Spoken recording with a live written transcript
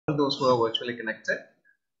those who are virtually connected.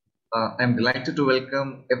 I'm delighted to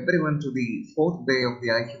welcome everyone to the fourth day of the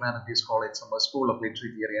Humanities College Summer School of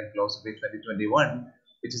Literary Theory and Philosophy 2021,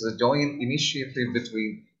 which is a joint initiative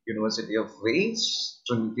between University of Wales,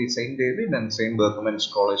 Trinity St. David, and St. Berkman's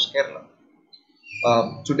College, Kerala.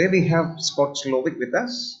 Today we have Scott Slovic with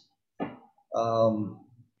us.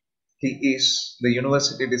 He is the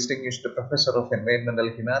University Distinguished Professor of Environmental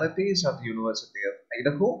Humanities at the University of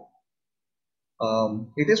Idaho.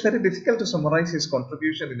 It is very difficult to summarize his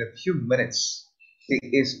contribution in a few minutes. He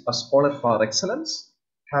is a scholar par excellence,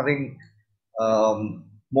 having published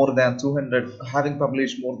more than 200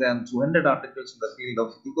 articles in the field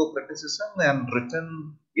of ecocriticism and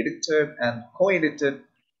written, edited, and co-edited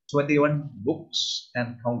 21 books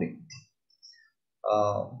and counting.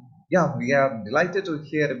 We are delighted to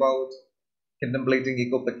hear about contemplating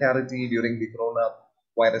ecoprecarity during the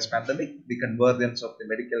coronavirus pandemic, the convergence of the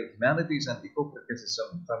medical humanities and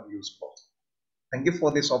ecocriticism from you, Scott. Thank you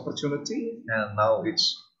for this opportunity, and now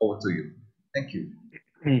it's over to you. Thank you.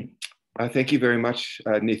 Thank you very much,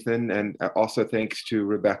 Nathan, and also thanks to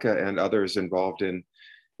Rebecca and others involved in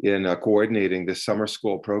coordinating this summer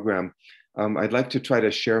school program. I'd like to try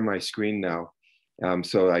to share my screen now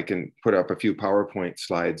so I can put up a few PowerPoint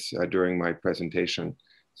slides during my presentation.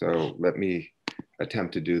 So let me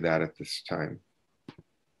attempt to do that at this time.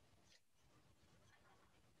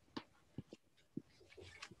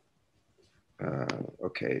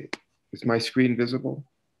 Okay, is my screen visible?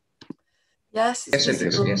 Yes, yes, it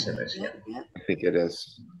is. Yes, it is. Yeah. I think it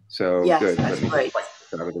is. So yes, good. That's great.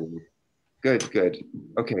 Good.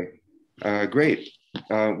 Okay, great.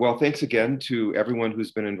 Well, thanks again to everyone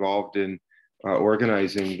who's been involved in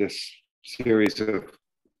organizing this series of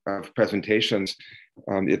presentations.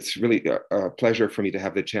 It's really a pleasure for me to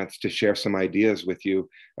have the chance to share some ideas with you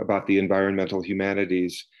about the environmental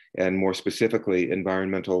humanities, and more specifically,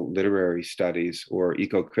 environmental literary studies or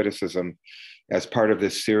ecocriticism, as part of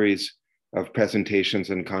this series of presentations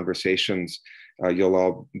and conversations you'll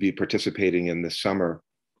all be participating in this summer.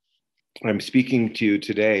 I'm speaking to you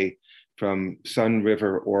today from Sun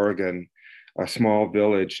River, Oregon, a small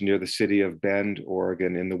village near the city of Bend,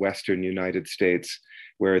 Oregon, in the western United States,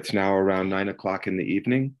 where it's now around 9 o'clock in the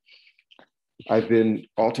evening. I've been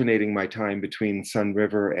alternating my time between Sun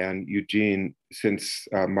River and Eugene since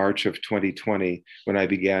March of 2020, when I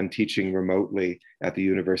began teaching remotely at the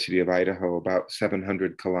University of Idaho, about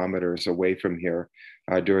 700 kilometers away from here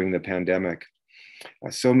during the pandemic.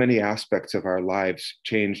 So many aspects of our lives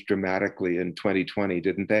changed dramatically in 2020,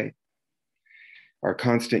 didn't they? Our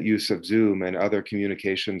constant use of Zoom and other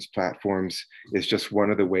communications platforms is just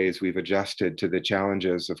one of the ways we've adjusted to the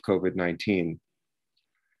challenges of COVID-19.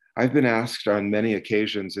 I've been asked on many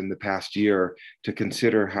occasions in the past year to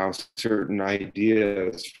consider how certain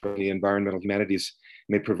ideas from the environmental humanities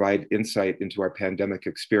may provide insight into our pandemic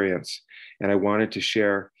experience. And I wanted to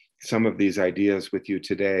share some of these ideas with you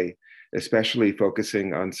today, especially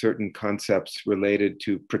focusing on certain concepts related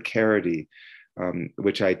to precarity,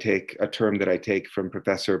 which I take, a term that I take from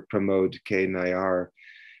Professor Pramod K. Nayar,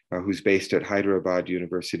 who's based at Hyderabad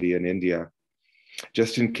University in India.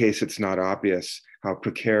 Just in case it's not obvious how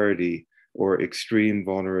precarity or extreme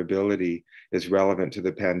vulnerability is relevant to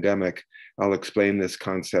the pandemic, I'll explain this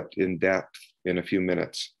concept in depth in a few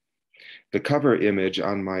minutes. The cover image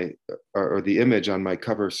on the image on my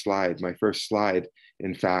cover slide, my first slide,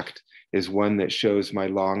 in fact, is one that shows my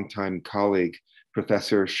longtime colleague,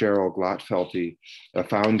 Professor Cheryl Glotfelty, a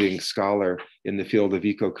founding scholar in the field of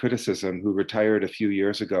ecocriticism, who retired a few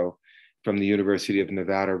years ago from the University of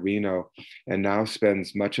Nevada, Reno, and now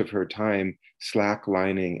spends much of her time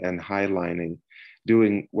slacklining and highlining,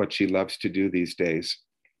 doing what she loves to do these days.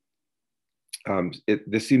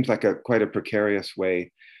 This seems like quite a precarious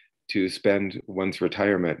way to spend one's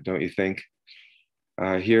retirement, don't you think?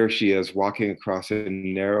 Here she is walking across a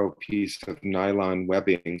narrow piece of nylon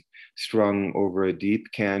webbing strung over a deep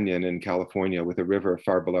canyon in California with a river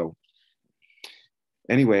far below.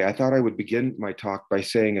 Anyway, I thought I would begin my talk by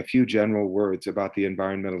saying a few general words about the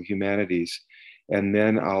environmental humanities, and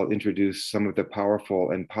then I'll introduce some of the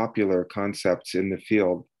powerful and popular concepts in the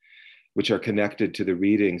field, which are connected to the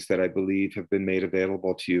readings that I believe have been made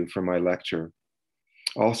available to you for my lecture.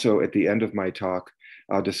 Also, at the end of my talk,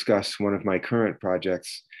 I'll discuss one of my current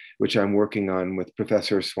projects, which I'm working on with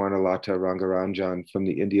Professor Swarnalata Rangaranjan from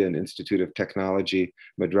the Indian Institute of Technology,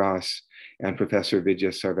 Madras, and Professor Vidya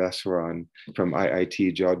Sarveswaran from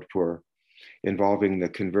IIT Jodhpur, involving the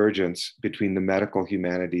convergence between the medical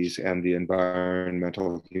humanities and the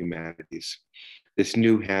environmental humanities. This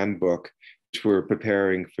new handbook, which we're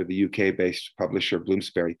preparing for the UK-based publisher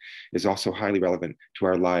Bloomsbury, is also highly relevant to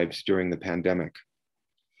our lives during the pandemic.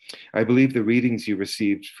 I believe the readings you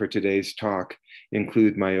received for today's talk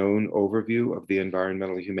include my own overview of the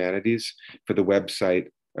environmental humanities for the website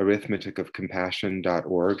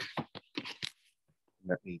arithmeticofcompassion.org.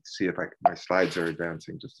 Let me see if my slides are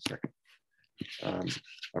advancing, just a second.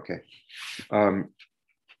 Okay.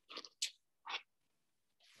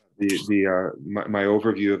 My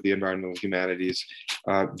overview of the environmental humanities,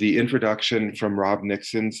 the introduction from Rob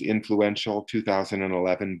Nixon's influential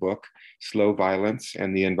 2011 book, Slow Violence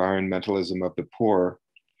and the Environmentalism of the Poor,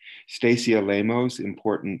 Stacia Lamo's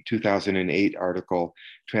important 2008 article,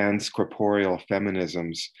 Transcorporeal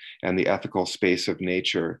Feminisms and the Ethical Space of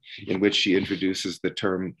Nature, in which she introduces the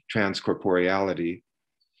term transcorporeality,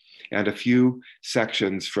 and a few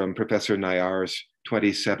sections from Professor Nayar's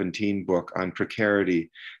 2017 book on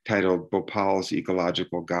precarity titled Bhopal's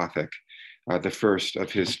Ecological Gothic, the first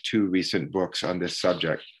of his two recent books on this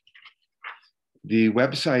subject. The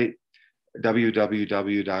website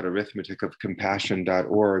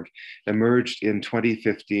www.arithmeticofcompassion.org emerged in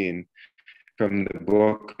 2015 from the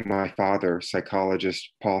book my father, psychologist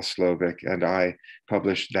Paul Slovic, and I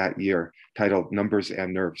published that year, titled Numbers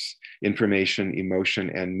and Nerves, Information, Emotion,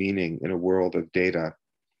 and Meaning in a World of Data.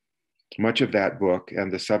 Much of that book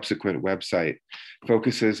and the subsequent website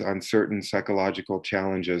focuses on certain psychological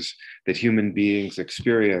challenges that human beings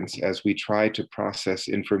experience as we try to process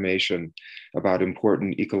information about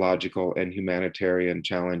important ecological and humanitarian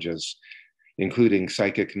challenges, including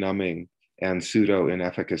psychic numbing and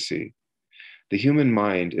pseudo-inefficacy. The human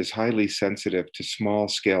mind is highly sensitive to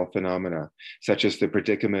small-scale phenomena, such as the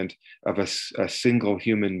predicament of a single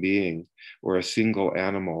human being or a single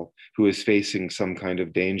animal who is facing some kind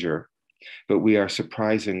of danger. But we are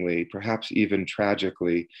surprisingly, perhaps even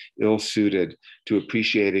tragically, ill-suited to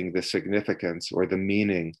appreciating the significance or the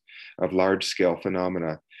meaning of large-scale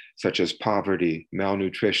phenomena, such as poverty,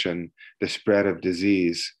 malnutrition, the spread of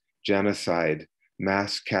disease, genocide,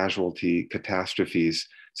 mass casualty catastrophes,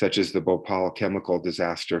 such as the Bhopal chemical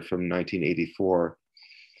disaster from 1984,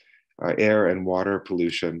 air and water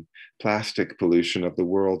pollution, plastic pollution of the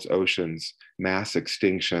world's oceans, mass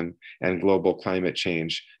extinction, and global climate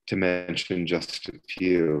change, to mention just a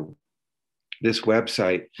few. This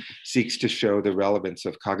website seeks to show the relevance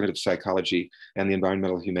of cognitive psychology and the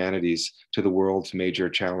environmental humanities to the world's major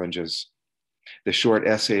challenges. The short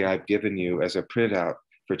essay I've given you as a printout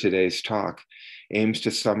for today's talk aims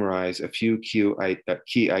to summarize a few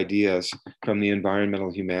key ideas from the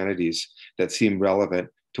environmental humanities that seem relevant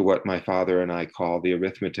to what my father and I call the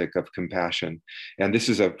arithmetic of compassion. And this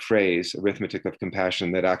is a phrase, arithmetic of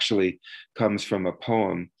compassion, that actually comes from a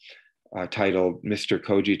poem titled Mr.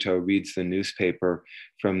 Cogito Reads the Newspaper,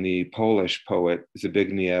 from the Polish poet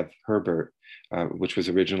Zbigniew Herbert, which was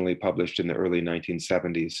originally published in the early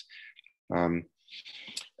 1970s. And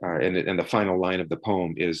the final line of the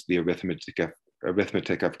poem is the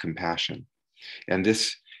arithmetic of compassion. And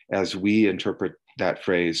this, as we interpret that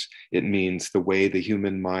phrase, it means the way the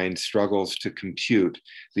human mind struggles to compute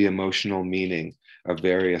the emotional meaning of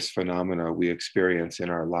various phenomena we experience in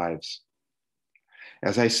our lives.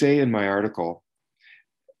 As I say in my article,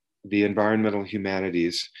 the environmental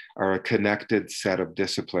humanities are a connected set of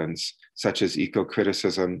disciplines such as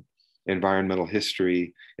ecocriticism, environmental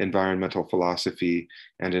history, environmental philosophy,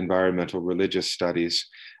 and environmental religious studies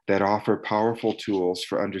that offer powerful tools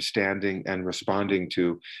for understanding and responding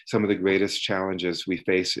to some of the greatest challenges we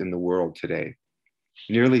face in the world today.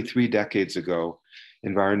 Nearly 3 decades ago,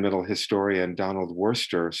 environmental historian Donald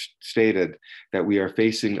Worster stated that we are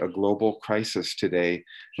facing a global crisis today,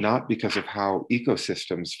 not because of how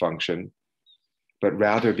ecosystems function, but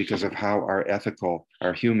rather because of how our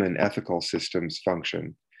human ethical systems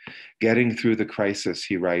function. Getting through the crisis,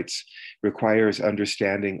 he writes, requires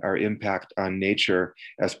understanding our impact on nature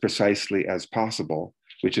as precisely as possible,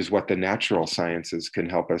 which is what the natural sciences can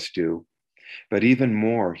help us do. But even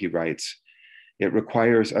more, he writes, it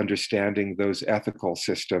requires understanding those ethical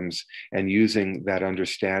systems and using that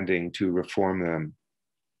understanding to reform them,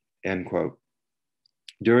 end quote.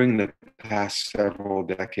 During the past several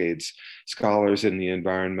decades, scholars in the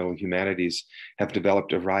environmental humanities have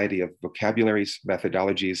developed a variety of vocabularies,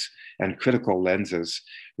 methodologies, and critical lenses,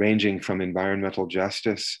 ranging from environmental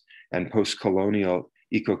justice and post-colonial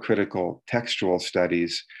ecocritical textual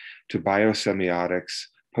studies to biosemiotics,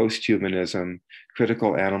 posthumanism,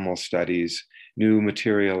 critical animal studies, new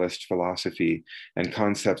materialist philosophy, and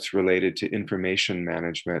concepts related to information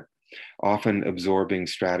management, often absorbing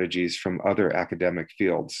strategies from other academic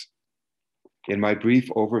fields. In my brief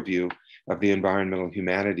overview of the environmental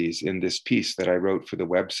humanities in this piece that I wrote for the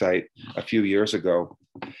website a few years ago,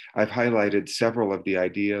 I've highlighted several of the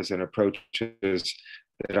ideas and approaches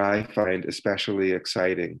that I find especially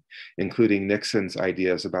exciting, including Nixon's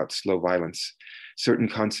ideas about slow violence, certain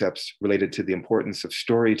concepts related to the importance of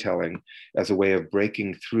storytelling as a way of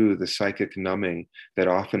breaking through the psychic numbing that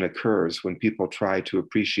often occurs when people try to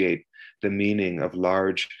appreciate the meaning of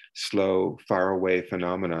large, slow, faraway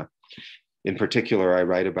phenomena. In particular, I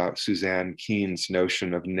write about Suzanne Keen's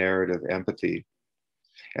notion of narrative empathy.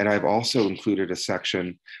 And I've also included a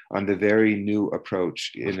section on the very new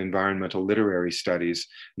approach in environmental literary studies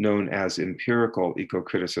known as empirical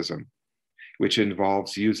ecocriticism, which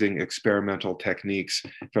involves using experimental techniques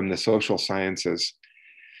from the social sciences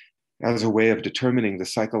as a way of determining the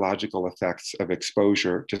psychological effects of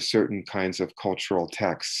exposure to certain kinds of cultural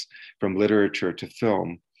texts, from literature to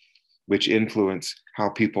film, which influence how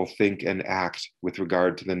people think and act with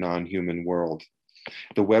regard to the non-human world.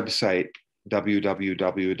 The website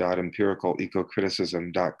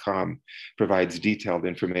www.empiricalecocriticism.com provides detailed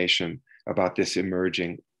information about this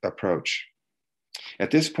emerging approach. At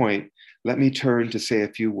this point, let me turn to say a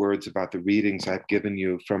few words about the readings I've given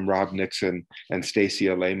you from Rob Nixon and Stacey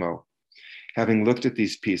Alemo. Having looked at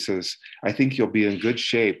these pieces, I think you'll be in good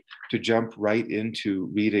shape to jump right into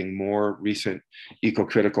reading more recent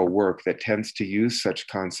ecocritical work that tends to use such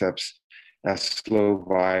concepts as slow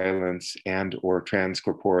violence and or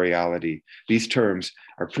transcorporeality. These terms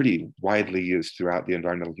are pretty widely used throughout the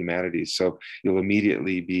environmental humanities, so you'll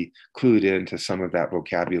immediately be clued into some of that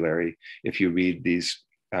vocabulary if you read these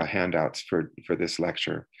handouts for this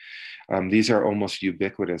lecture. These are almost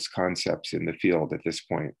ubiquitous concepts in the field at this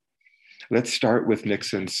point. Let's start with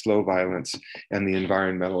Nixon's slow violence and the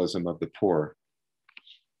environmentalism of the poor.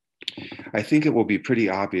 I think it will be pretty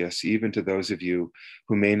obvious, even to those of you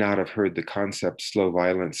who may not have heard the concept slow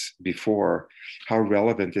violence before, how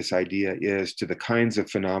relevant this idea is to the kinds of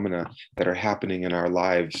phenomena that are happening in our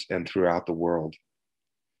lives and throughout the world.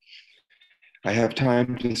 I have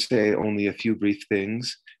time to say only a few brief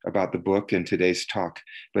things about the book in today's talk,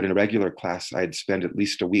 but in a regular class, I'd spend at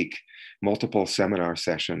least a week, multiple seminar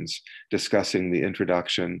sessions discussing the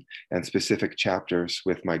introduction and specific chapters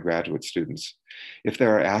with my graduate students. If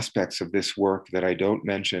there are aspects of this work that I don't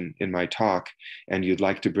mention in my talk and you'd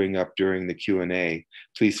like to bring up during the Q&A,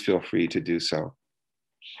 please feel free to do so.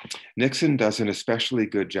 Nixon does an especially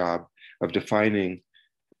good job of defining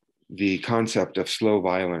the concept of slow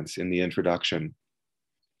violence in the introduction.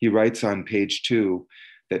 He writes on page 2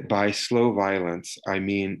 that by slow violence,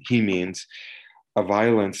 he means a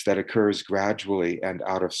violence that occurs gradually and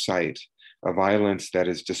out of sight, a violence that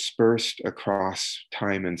is dispersed across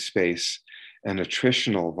time and space, an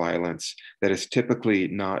attritional violence that is typically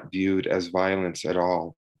not viewed as violence at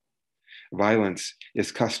all. Violence is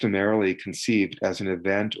customarily conceived as an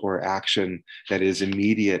event or action that is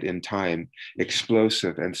immediate in time,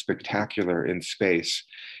 explosive and spectacular in space,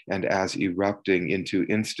 and as erupting into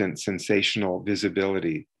instant sensational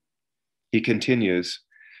visibility. He continues,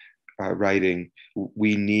 writing,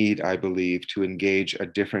 we need, I believe, to engage a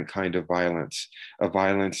different kind of violence, a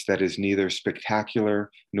violence that is neither spectacular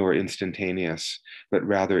nor instantaneous, but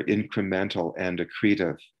rather incremental and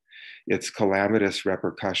accretive. Its calamitous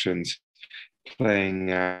repercussions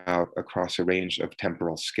playing out across a range of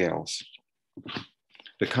temporal scales.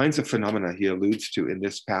 The kinds of phenomena he alludes to in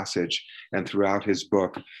this passage and throughout his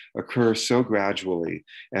book occur so gradually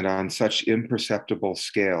and on such imperceptible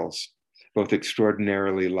scales, both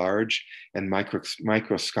extraordinarily large and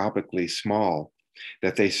microscopically small,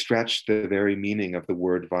 that they stretch the very meaning of the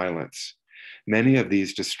word violence. Many of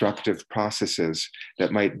these destructive processes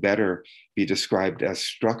that might better be described as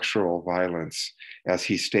structural violence, as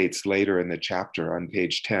he states later in the chapter on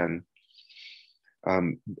page 10,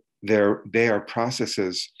 they are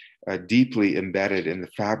processes deeply embedded in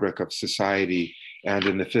the fabric of society and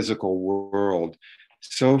in the physical world,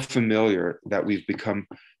 so familiar that we've become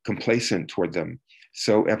complacent toward them,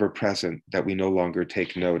 so ever present that we no longer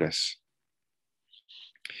take notice.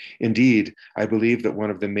 Indeed, I believe that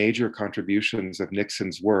one of the major contributions of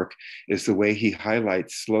Nixon's work is the way he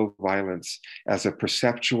highlights slow violence as a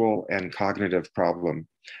perceptual and cognitive problem,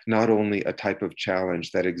 not only a type of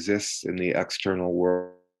challenge that exists in the external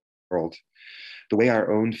world. The way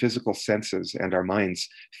our own physical senses and our minds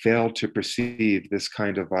fail to perceive this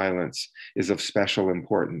kind of violence is of special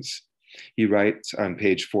importance. He writes on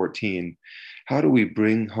page 14, how do we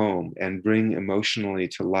bring home and bring emotionally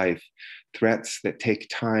to life threats that take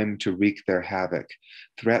time to wreak their havoc,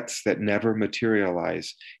 threats that never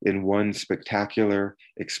materialize in one spectacular,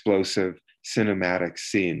 explosive, cinematic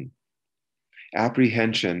scene?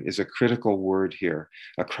 Apprehension is a critical word here,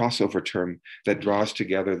 a crossover term that draws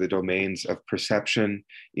together the domains of perception,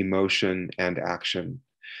 emotion, and action.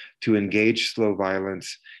 To engage slow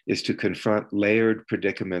violence is to confront layered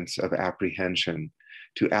predicaments of apprehension,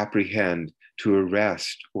 to apprehend, to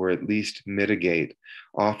arrest, or at least mitigate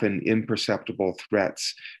often imperceptible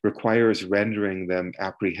threats requires rendering them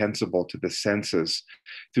apprehensible to the senses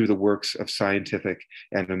through the works of scientific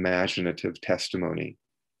and imaginative testimony,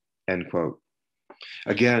 end quote.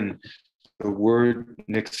 Again, the word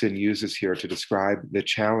Nixon uses here to describe the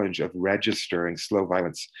challenge of registering slow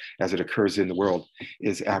violence as it occurs in the world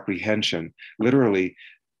is apprehension. Literally,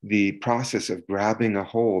 the process of grabbing a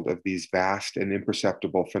hold of these vast and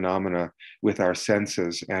imperceptible phenomena with our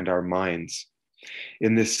senses and our minds.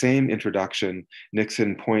 In this same introduction,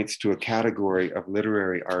 Nixon points to a category of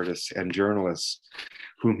literary artists and journalists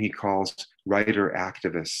whom he calls writer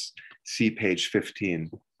activists. See page 15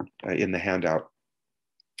 in the handout.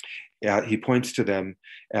 He points to them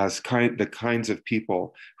as the kinds of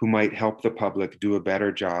people who might help the public do a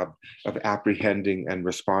better job of apprehending and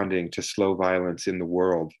responding to slow violence in the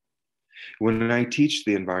world. When I teach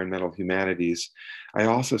the environmental humanities, I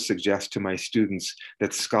also suggest to my students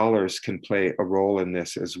that scholars can play a role in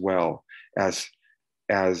this as well as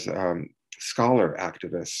scholar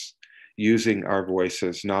activists, using our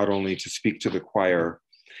voices not only to speak to the choir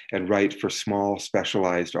and write for small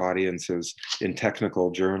specialized audiences in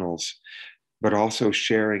technical journals, but also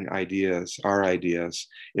sharing ideas, our ideas,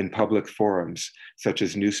 in public forums such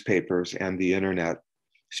as newspapers and the internet,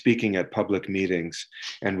 speaking at public meetings,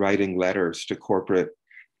 and writing letters to corporate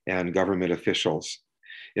and government officials.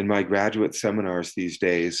 In my graduate seminars these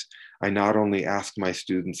days, I not only ask my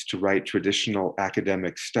students to write traditional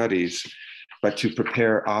academic studies, but to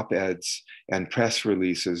prepare op-eds and press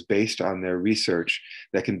releases based on their research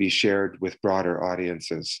that can be shared with broader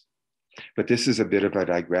audiences. But this is a bit of a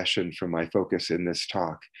digression from my focus in this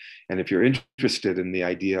talk. And if you're interested in the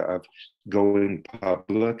idea of going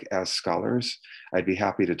public as scholars, I'd be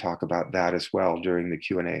happy to talk about that as well during the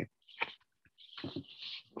Q&A.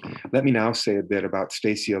 Let me now say a bit about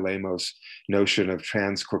Stacy Alemos' notion of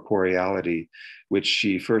transcorporeality, which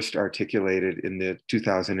she first articulated in the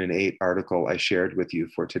 2008 article I shared with you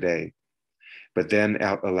for today, but then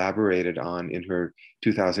elaborated on in her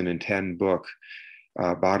 2010 book,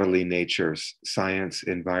 Bodily Natures, Science,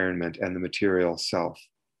 Environment, and the Material Self.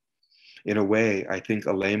 In a way, I think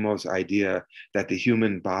Alemos' idea that the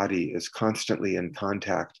human body is constantly in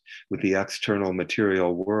contact with the external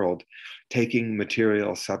material world, taking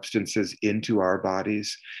material substances into our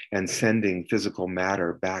bodies and sending physical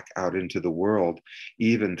matter back out into the world,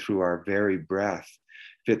 even through our very breath,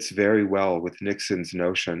 fits very well with Nixon's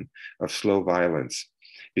notion of slow violence,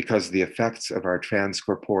 because the effects of our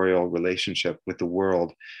transcorporeal relationship with the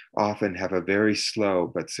world often have a very slow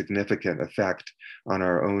but significant effect on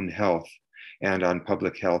our own health and on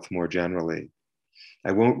public health more generally.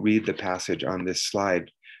 I won't read the passage on this slide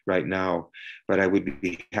right now, but I would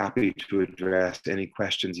be happy to address any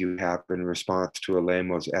questions you have in response to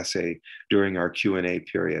Alemos' essay during our Q&A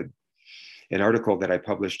period. An article that I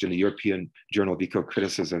published in the European Journal of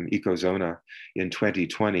Ecocriticism, Ecozona, in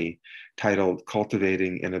 2020, titled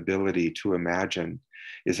Cultivating an Ability to Imagine,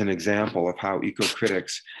 is an example of how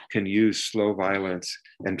ecocritics can use slow violence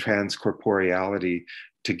and transcorporeality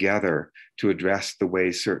together to address the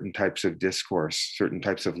way certain types of discourse, certain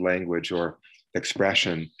types of language or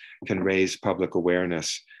expression can raise public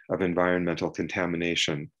awareness of environmental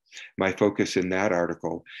contamination. My focus in that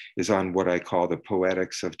article is on what I call the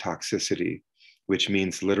poetics of toxicity, which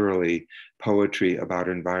means literally poetry about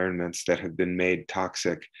environments that have been made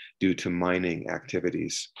toxic due to mining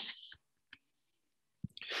activities.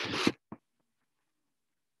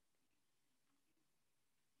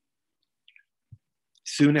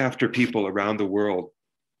 Soon after people around the world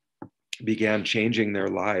began changing their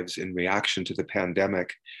lives in reaction to the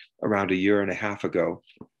pandemic around a year and a half ago,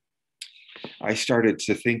 I started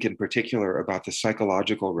to think in particular about the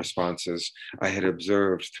psychological responses I had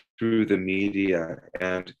observed through the media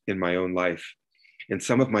and in my own life. In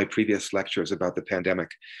some of my previous lectures about the pandemic,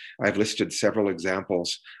 I've listed several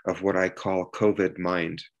examples of what I call COVID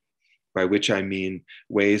mind, by which I mean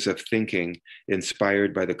ways of thinking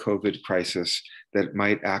inspired by the COVID crisis that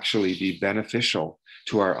might actually be beneficial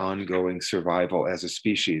to our ongoing survival as a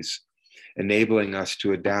species, enabling us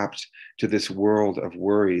to adapt to this world of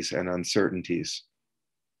worries and uncertainties.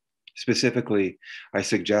 Specifically, I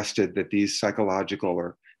suggested that these psychological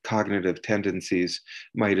or cognitive tendencies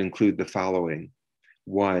might include the following.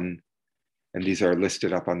 One, and these are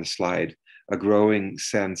listed up on the slide, a growing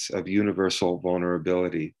sense of universal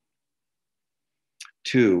vulnerability.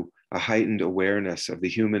 Two, a heightened awareness of the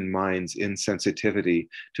human mind's insensitivity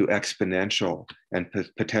to exponential and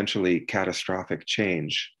potentially catastrophic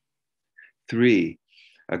change. Three,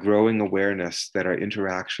 a growing awareness that our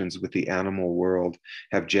interactions with the animal world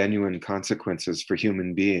have genuine consequences for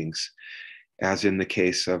human beings, as in the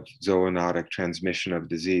case of zoonotic transmission of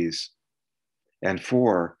disease. And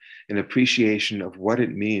 4, an appreciation of what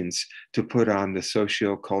it means to put on the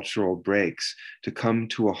socio-cultural brakes to come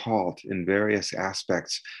to a halt in various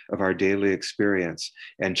aspects of our daily experience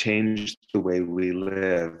and change the way we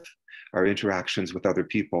live, our interactions with other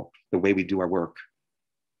people, the way we do our work,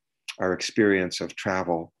 our experience of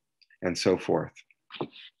travel, and so forth.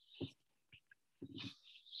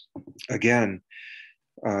 Again,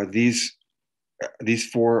 these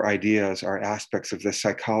 4 ideas are aspects of the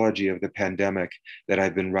psychology of the pandemic that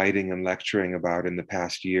I've been writing and lecturing about in the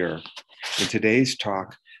past year. In today's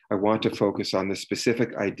talk, I want to focus on the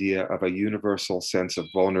specific idea of a universal sense of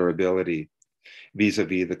vulnerability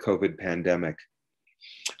vis-a-vis the COVID pandemic,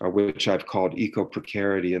 which I've called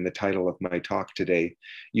ecoprecarity in the title of my talk today,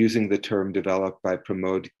 using the term developed by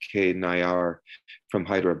Pramod K. Nayar from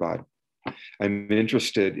Hyderabad. I'm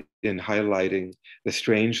interested in highlighting the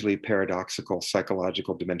strangely paradoxical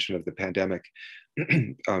psychological dimension of the pandemic,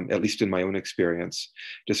 at least in my own experience,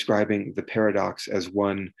 describing the paradox as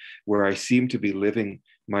one where I seem to be living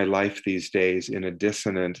my life these days in a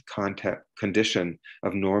dissonant condition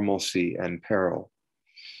of normalcy and peril.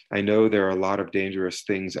 I know there are a lot of dangerous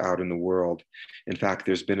things out in the world. In fact,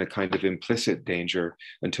 there's been a kind of implicit danger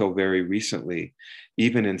until very recently,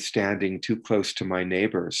 even in standing too close to my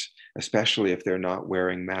neighbors, especially if they're not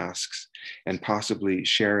wearing masks, and possibly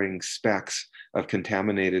sharing specks of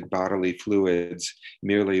contaminated bodily fluids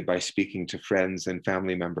merely by speaking to friends and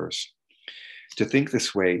family members. To think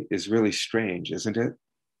this way is really strange, isn't it?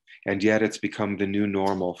 And yet it's become the new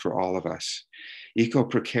normal for all of us.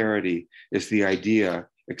 Ecoprecarity is the idea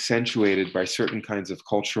accentuated by certain kinds of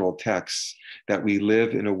cultural texts that we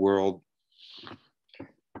live in a world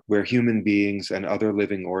where human beings and other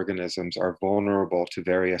living organisms are vulnerable to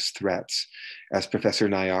various threats. As Professor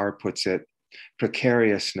Nayar puts it,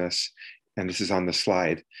 precariousness, and this is on the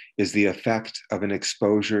slide, is the effect of an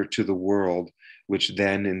exposure to the world which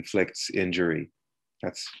then inflicts injury.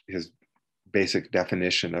 That's his basic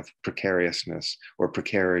definition of precariousness or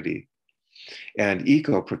precarity. And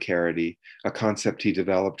ecoprecarity, a concept he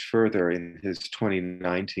developed further in his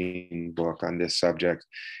 2019 book on this subject,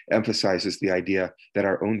 emphasizes the idea that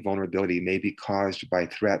our own vulnerability may be caused by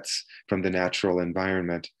threats from the natural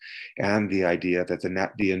environment, and the idea that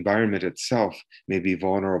the environment itself may be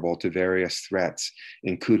vulnerable to various threats,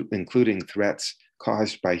 including threats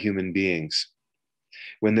caused by human beings.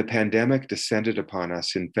 When the pandemic descended upon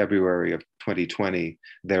us in February of 2020,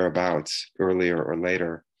 thereabouts, earlier or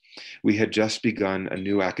later, we had just begun a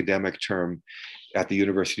new academic term at the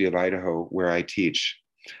University of Idaho, where I teach.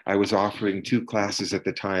 I was offering 2 classes at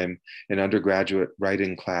the time, an undergraduate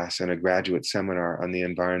writing class and a graduate seminar on the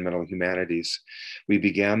environmental humanities. We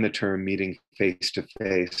began the term meeting face to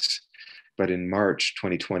face, but in March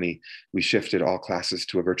 2020, we shifted all classes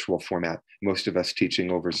to a virtual format, most of us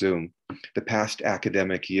teaching over Zoom. The past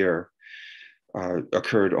academic year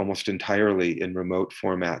occurred almost entirely in remote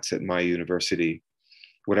formats at my university.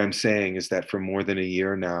 What I'm saying is that for more than a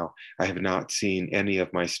year now, I have not seen any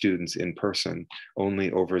of my students in person,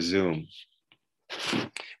 only over Zoom.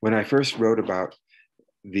 When I first wrote about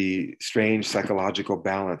the strange psychological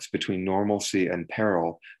balance between normalcy and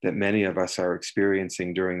peril that many of us are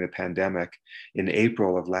experiencing during the pandemic, in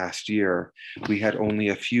April of last year, we had only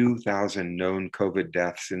a few thousand known COVID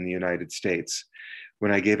deaths in the United States.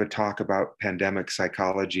 When I gave a talk about pandemic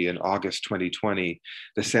psychology in August 2020,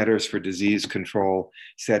 the Centers for Disease Control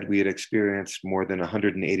said we had experienced more than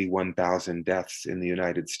 181,000 deaths in the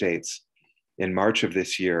United States. In March of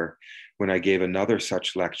this year, when I gave another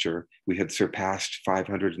such lecture, we had surpassed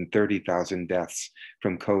 530,000 deaths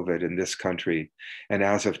from COVID in this country. And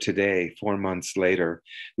as of today, 4 months later,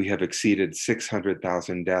 we have exceeded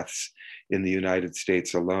 600,000 deaths in the United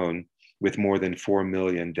States alone, with more than 4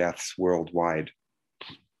 million deaths worldwide.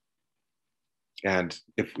 And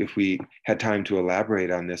if we had time to elaborate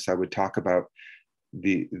on this, I would talk about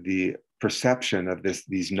the perception of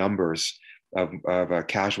these numbers of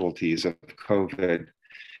casualties of COVID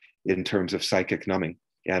in terms of psychic numbing,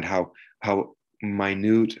 and how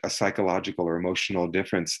minute a psychological or emotional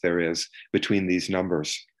difference there is between these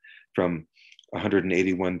numbers, from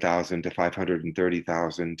 181,000 to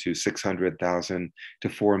 530,000 to 600,000 to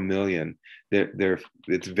 4 million.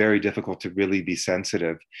 It's very difficult to really be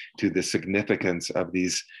sensitive to the significance of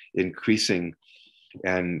these increasing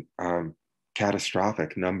and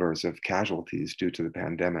catastrophic numbers of casualties due to the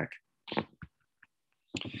pandemic.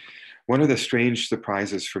 One of the strange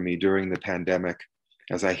surprises for me during the pandemic,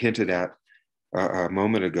 as I hinted at a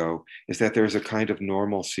moment ago, is that there's a kind of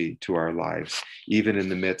normalcy to our lives, even in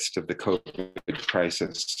the midst of the COVID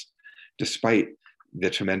crisis, despite the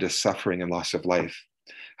tremendous suffering and loss of life.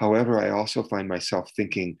 However, I also find myself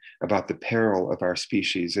thinking about the peril of our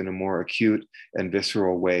species in a more acute and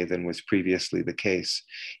visceral way than was previously the case,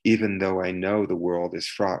 even though I know the world is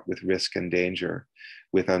fraught with risk and danger,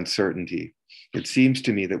 with uncertainty. It seems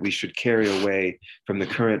to me that we should carry away from the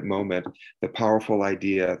current moment the powerful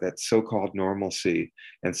idea that so-called normalcy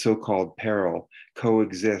and so-called peril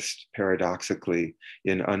coexist paradoxically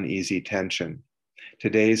in uneasy tension.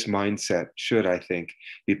 Today's mindset should, I think,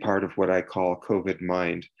 be part of what I call COVID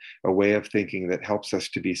mind, a way of thinking that helps us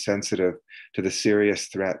to be sensitive to the serious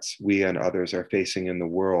threats we and others are facing in the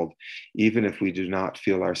world, even if we do not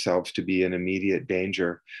feel ourselves to be in immediate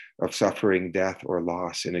danger of suffering death or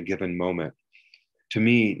loss in a given moment. To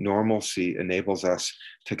me, normalcy enables us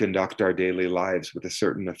to conduct our daily lives with a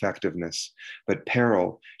certain effectiveness, but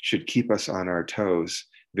peril should keep us on our toes,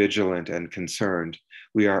 vigilant and concerned.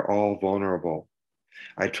 We are all vulnerable.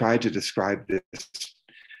 I tried to describe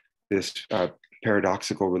this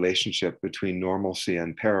paradoxical relationship between normalcy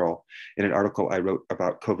and peril in an article I wrote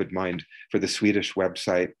about COVID mind for the Swedish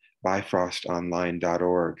website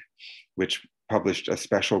bifrostonline.org, which published a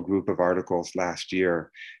special group of articles last year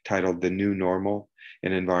titled The New Normal: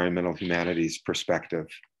 An Environmental Humanities Perspective.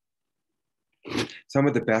 Some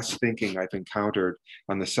of the best thinking I've encountered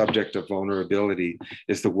on the subject of vulnerability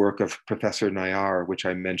is the work of Professor Nayar, which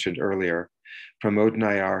I mentioned earlier. Pramod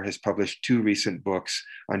Nayar has published 2 recent books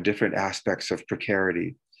on different aspects of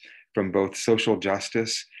precarity from both social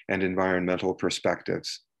justice and environmental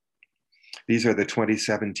perspectives. These are the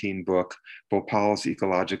 2017 book, Bhopal's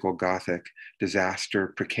Ecological Gothic,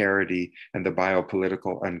 Disaster, Precarity, and the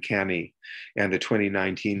Biopolitical Uncanny, and the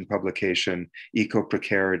 2019 publication,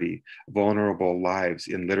 Ecoprecarity, Vulnerable Lives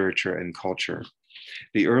in Literature and Culture.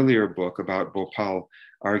 The earlier book about Bhopal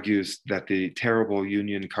argues that the terrible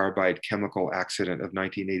Union Carbide chemical accident of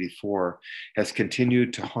 1984 has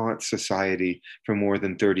continued to haunt society for more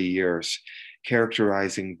than 30 years,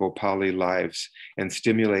 characterizing Bhopali lives and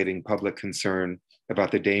stimulating public concern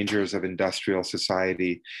about the dangers of industrial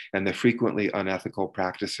society and the frequently unethical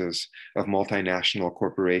practices of multinational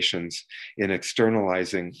corporations in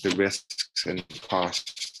externalizing the risks and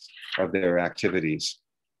costs of their activities.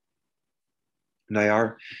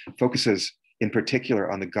 Nayar focuses in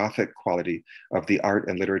particular on the Gothic quality of the art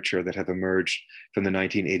and literature that have emerged from the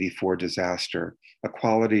 1984 disaster, a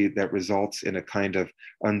quality that results in a kind of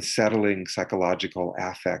unsettling psychological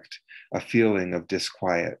affect, a feeling of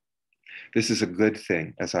disquiet. This is a good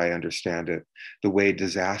thing, as I understand it, the way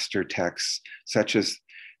disaster texts, such as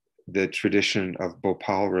the tradition of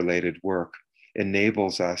Bhopal-related work, enable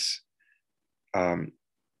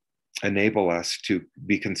us to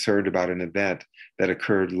be concerned about an event that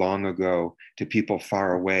occurred long ago to people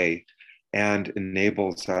far away, and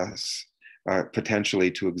enables us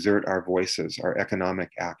potentially to exert our voices, our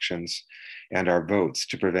economic actions, and our votes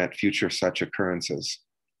to prevent future such occurrences.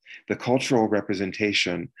 The cultural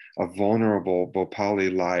representation of vulnerable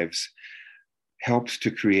Bhopali lives helps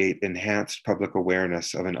to create enhanced public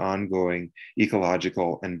awareness of an ongoing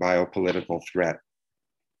ecological and biopolitical threat.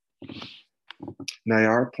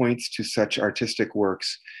 Nayar points to such artistic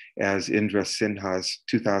works as Indra Sinha's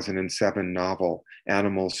 2007 novel,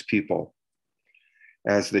 Animals, People,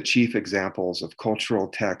 as the chief examples of cultural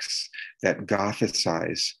texts that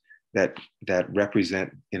Gothicize, that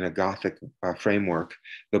represent in a Gothic framework,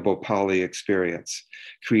 the Bhopali experience,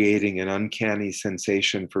 creating an uncanny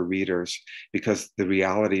sensation for readers because the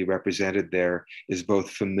reality represented there is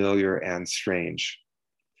both familiar and strange.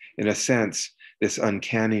 In a sense, this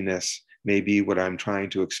uncanniness may be what I'm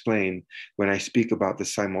trying to explain when I speak about the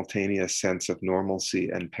simultaneous sense of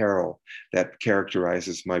normalcy and peril that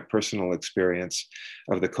characterizes my personal experience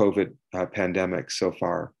of the COVID pandemic so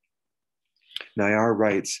far. Nayar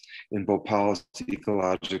writes in Bhopal's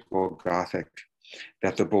Ecological Gothic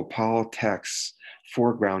that the Bhopal texts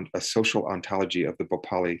foreground a social ontology of the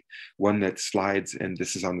Bhopali, one that slides, and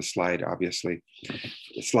this is on the slide obviously,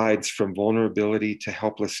 it slides from vulnerability to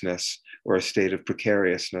helplessness or a state of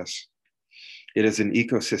precariousness. It is an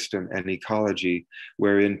ecosystem and ecology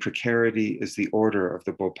wherein precarity is the order of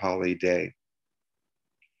the Bhopali day.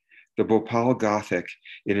 The Bhopal Gothic,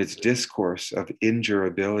 in its discourse of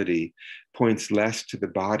indurability, points less to the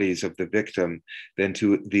bodies of the victim than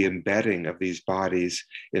to the embedding of these bodies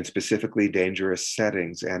in specifically dangerous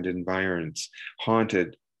settings and environs,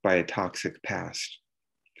 haunted by a toxic past.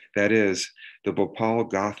 That is, the Bhopal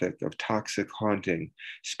Gothic of toxic haunting,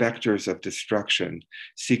 specters of destruction,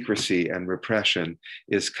 secrecy, and repression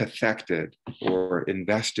is cathected or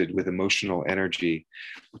invested with emotional energy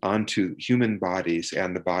onto human bodies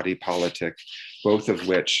and the body politic, both of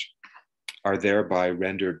which are thereby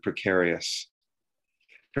rendered precarious.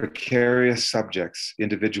 Precarious subjects,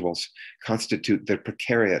 individuals, constitute the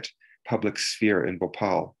precariat public sphere in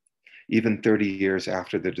Bhopal, even 30 years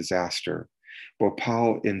after the disaster.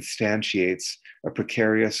 Bhopal instantiates a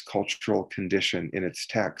precarious cultural condition in its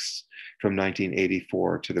texts from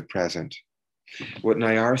 1984 to the present. What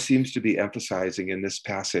Nayar seems to be emphasizing in this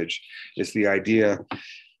passage is the idea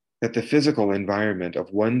that the physical environment of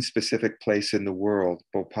one specific place in the world,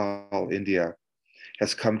 Bhopal, India,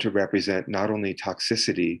 has come to represent not only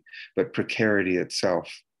toxicity, but precarity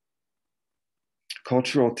itself.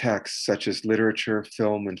 Cultural texts such as literature,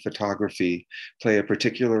 film, and photography play a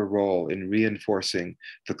particular role in reinforcing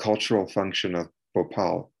the cultural function of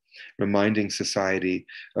Bhopal, reminding society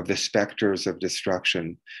of the specters of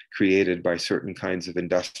destruction created by certain kinds of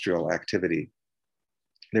industrial activity.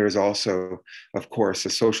 There is also, of course, a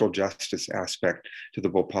social justice aspect to the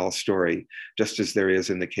Bhopal story, just as there is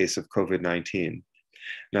in the case of COVID-19.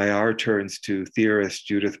 Nayar turns to theorist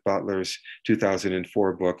Judith Butler's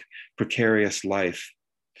 2004 book, Precarious Life,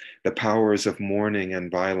 The Powers of Mourning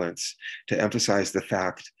and Violence, to emphasize the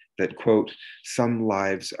fact that, quote, some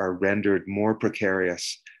lives are rendered more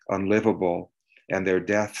precarious, unlivable, and their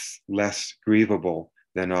deaths less grievable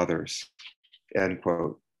than others, end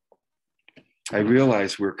quote. I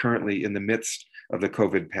realize we're currently in the midst of the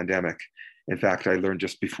COVID pandemic. In fact, I learned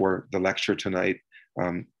just before the lecture tonight,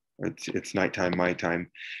 it's nighttime, my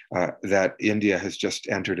time, that India has just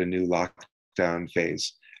entered a new lockdown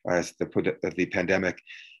phase as the pandemic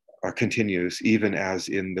continues, even as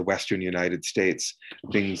in the Western United States,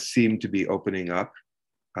 things seem to be opening up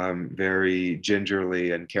very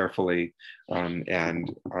gingerly and carefully. I'm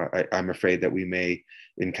afraid that we may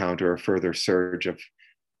encounter a further surge of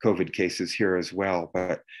COVID cases here as well,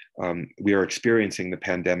 but we are experiencing the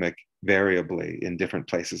pandemic variably in different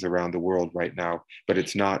places around the world right now, but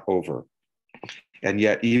it's not over. And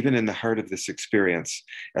yet, even in the heart of this experience,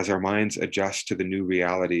 as our minds adjust to the new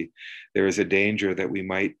reality, there is a danger that we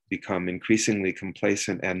might become increasingly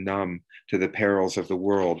complacent and numb to the perils of the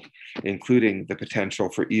world, including the potential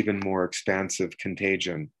for even more expansive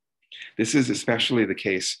contagion. This is especially the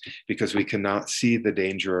case because we cannot see the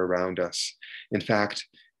danger around us. In fact,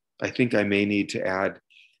 I think I may need to add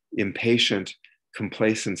impatient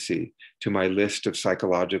complacency to my list of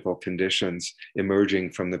psychological conditions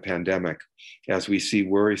emerging from the pandemic, as we see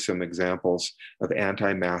worrisome examples of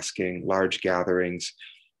anti-masking, large gatherings,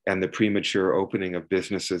 and the premature opening of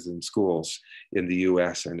businesses and schools in the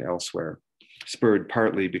US and elsewhere, spurred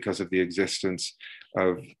partly because of the existence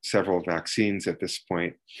of several vaccines at this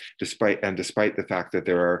point, despite the fact that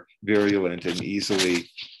there are virulent and easily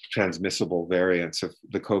transmissible variants of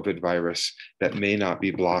the COVID virus that may not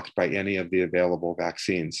be blocked by any of the available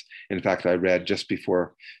vaccines. In fact, I read just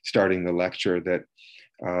before starting the lecture that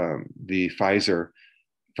the Pfizer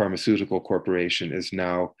Pharmaceutical Corporation is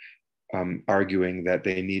now arguing that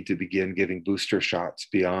they need to begin giving booster shots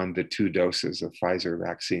beyond the 2 doses of Pfizer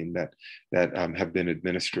vaccine that have been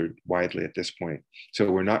administered widely at this point.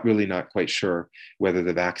 So we're not quite sure whether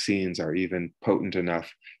the vaccines are even potent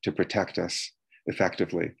enough to protect us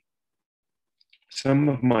effectively. Some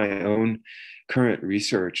of my own current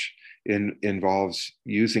research involves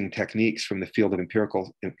using techniques from the field of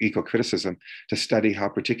empirical ecocriticism to study how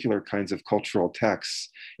particular kinds of cultural texts,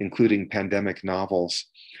 including pandemic novels,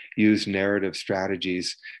 use narrative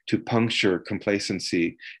strategies to puncture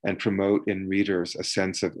complacency and promote in readers a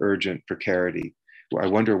sense of urgent precarity. I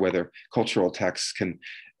wonder whether cultural texts can,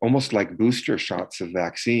 almost like booster shots of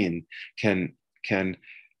vaccine, can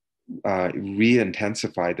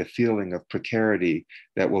re-intensify the feeling of precarity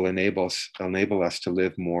that will enable us to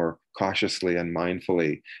live more cautiously and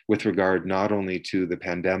mindfully with regard not only to the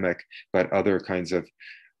pandemic, but other kinds of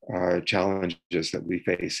challenges that we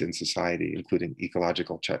face in society, including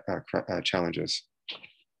ecological challenges.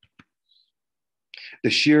 The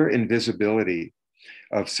sheer invisibility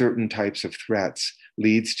of certain types of threats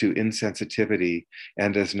leads to insensitivity,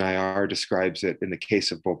 and as Nayar describes it in the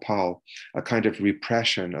case of Bhopal, a kind of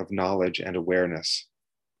repression of knowledge and awareness.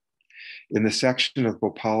 In the section of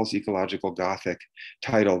Bhopal's ecological Gothic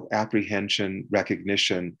titled Apprehension,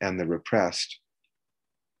 Recognition, and the Repressed,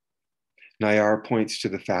 Nayar points to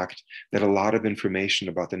the fact that a lot of information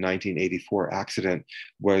about the 1984 accident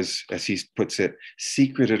was, as he puts it,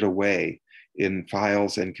 secreted away in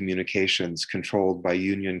files and communications controlled by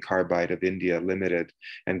Union Carbide of India Limited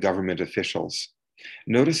and government officials.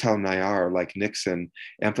 Notice how Nayar, like Nixon,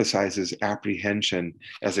 emphasizes apprehension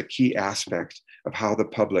as a key aspect of how the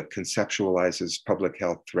public conceptualizes public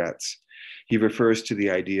health threats. He refers to the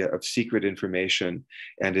idea of secret information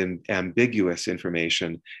and ambiguous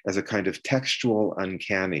information as a kind of textual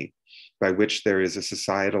uncanny, by which there is a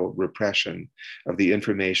societal repression of the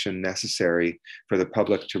information necessary for the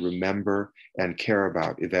public to remember and care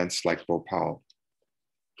about events like Bhopal.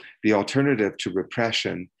 The alternative to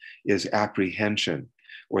repression is apprehension,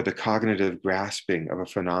 or the cognitive grasping of a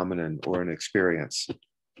phenomenon or an experience.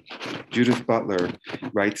 Judith Butler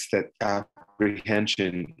writes that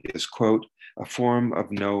apprehension is, quote, a form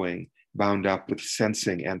of knowing bound up with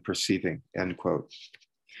sensing and perceiving, end quote.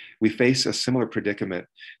 We face a similar predicament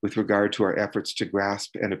with regard to our efforts to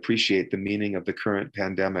grasp and appreciate the meaning of the current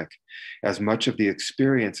pandemic, as much of the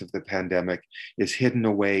experience of the pandemic is hidden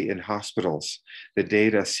away in hospitals, the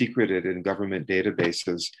data secreted in government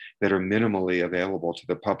databases that are minimally available to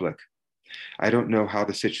the public. I don't know how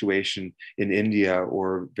the situation in India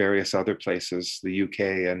or various other places, the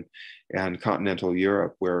UK and continental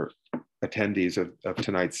Europe, where attendees of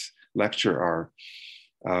tonight's lecture are,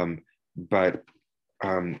 but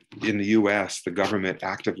in the US, the government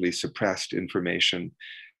actively suppressed information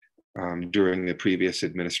during the previous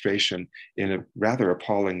administration in a rather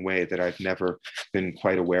appalling way that I've never been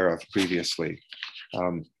quite aware of previously,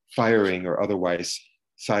 firing or otherwise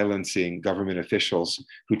silencing government officials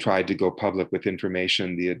who tried to go public with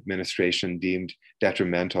information the administration deemed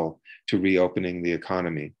detrimental to reopening the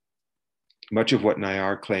economy. Much of what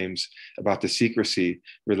Nayar claims about the secrecy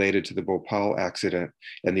related to the Bhopal accident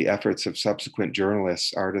and the efforts of subsequent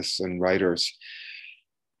journalists, artists, and writers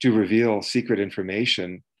to reveal secret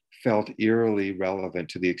information felt eerily relevant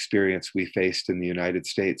to the experience we faced in the United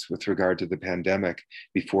States with regard to the pandemic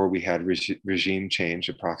before we had regime change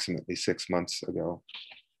approximately 6 months ago.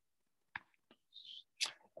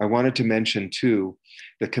 I wanted to mention too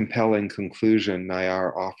the compelling conclusion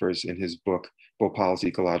Nayar offers in his book, Bhopal's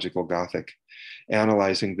Ecological Gothic,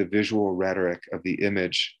 analyzing the visual rhetoric of the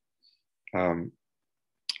image of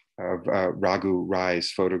Raghu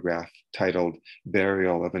Rai's photograph titled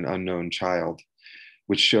Burial of an Unknown Child,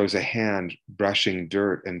 which shows a hand brushing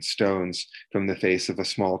dirt and stones from the face of a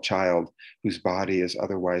small child whose body is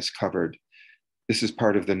otherwise covered. This is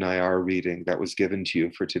part of the Nayar reading that was given to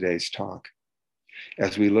you for today's talk.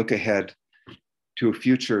 As we look ahead to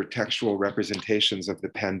future textual representations of the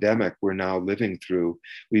pandemic we're now living through,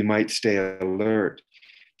 we might stay alert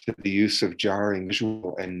to the use of jarring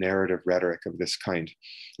visual and narrative rhetoric of this kind,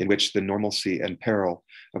 in which the normalcy and peril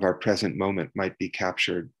of our present moment might be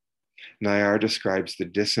captured. Nayar describes the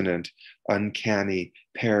dissonant, uncanny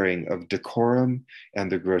pairing of decorum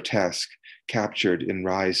and the grotesque captured in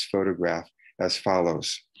Rai's photograph as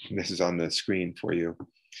follows. And this is on the screen for you.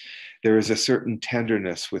 There is a certain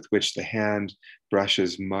tenderness with which the hand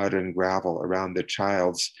brushes mud and gravel around the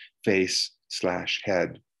child's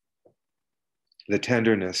face/head. The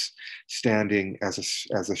tenderness standing as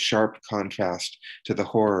a sharp contrast to the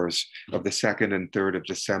horrors of the 2nd and 3rd of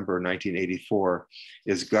December 1984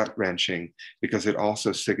 is gut-wrenching because it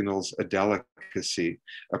also signals a delicacy,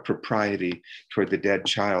 a propriety toward the dead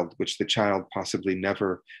child, which the child possibly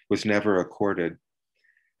was never accorded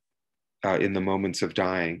in the moments of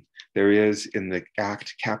dying. There is, in the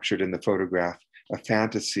act captured in the photograph, a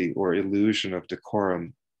fantasy or illusion of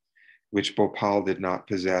decorum, which Bhopal did not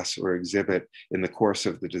possess or exhibit in the course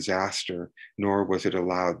of the disaster, nor was it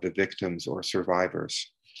allowed the victims or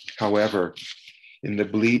survivors. However, in the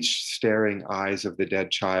bleached, staring eyes of the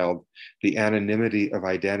dead child, the anonymity of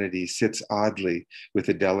identity sits oddly with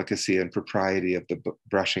the delicacy and propriety of the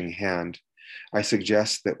brushing hand. I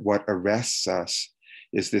suggest that what arrests us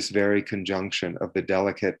is this very conjunction of the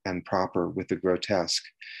delicate and proper with the grotesque.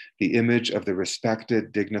 The image of the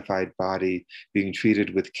respected, dignified body being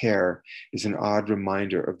treated with care is an odd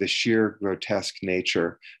reminder of the sheer grotesque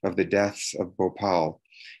nature of the deaths of Bhopal,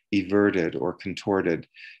 everted or contorted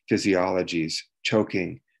physiologies,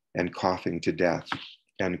 choking and coughing to death,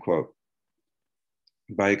 end quote.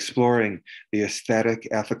 By exploring the aesthetic,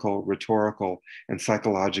 ethical, rhetorical, and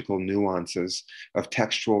psychological nuances of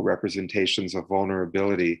textual representations of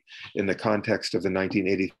vulnerability in the context of the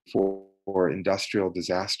 1984 industrial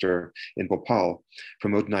disaster in Bhopal,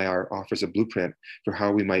 Pramod Nayar offers a blueprint for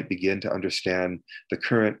how we might begin to understand the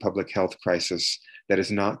current public health crisis that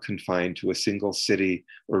is not confined to a single city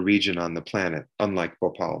or region on the planet, unlike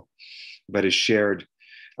Bhopal, but is shared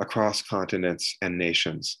across continents and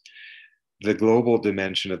nations. The global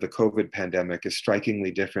dimension of the COVID pandemic is strikingly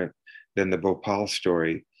different than the Bhopal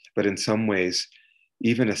story, but in some ways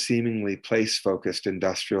Even a seemingly place-focused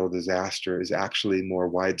industrial disaster is actually more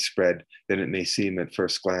widespread than it may seem at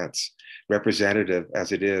first glance, representative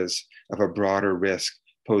as it is of a broader risk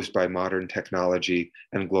posed by modern technology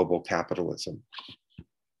and global capitalism.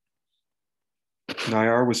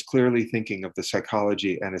 Nayar was clearly thinking of the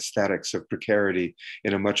psychology and aesthetics of precarity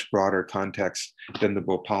in a much broader context than the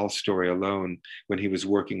Bhopal story alone when he was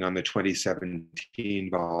working on the 2017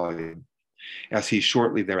 volume, as he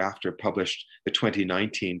shortly thereafter published the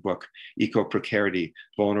 2019 book, Ecoprecarity,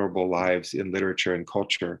 Vulnerable Lives in Literature and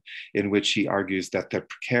Culture, in which he argues that the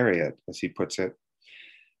precariat, as he puts it,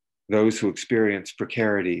 those who experience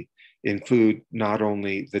precarity include not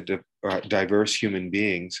only the diverse human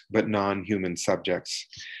beings, but non-human subjects.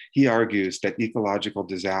 He argues that ecological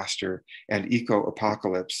disaster and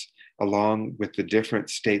eco-apocalypse, along with the different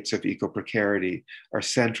states of ecoprecarity, are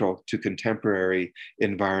central to contemporary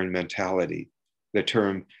environmentality, the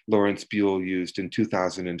term Lawrence Buell used in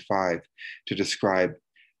 2005 to describe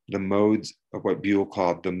the modes of what Buell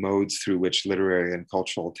called the modes through which literary and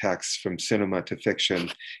cultural texts from cinema to fiction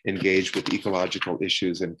engage with ecological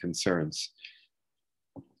issues and concerns.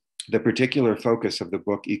 The particular focus of the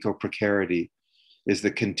book Ecoprecarity is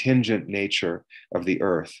the contingent nature of the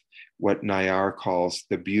earth, what Nayar calls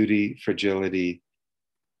the beauty, fragility,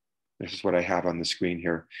 this is what I have on the screen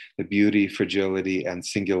here, the beauty, fragility, and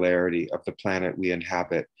singularity of the planet we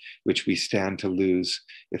inhabit, which we stand to lose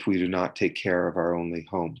if we do not take care of our only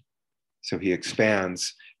home. So he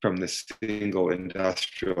expands from the single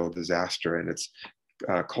industrial disaster and its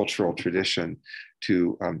cultural tradition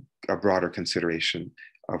to a broader consideration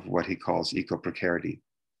of what he calls ecoprecarity.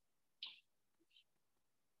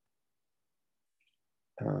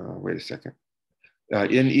 Wait a second.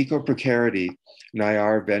 In Ecoprecarity,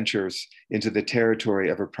 Nayar ventures into the territory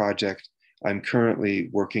of a project I'm currently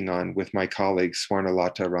working on with my colleagues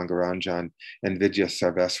Swarnalata Rangaranjan and Vidya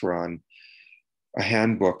Sarveswaran, a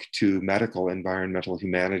handbook to medical environmental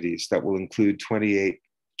humanities that will include 28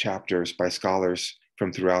 chapters by scholars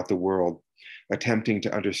from throughout the world, attempting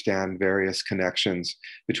to understand various connections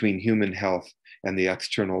between human health and the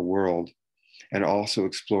external world, and also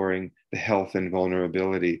exploring the health and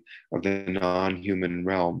vulnerability of the non-human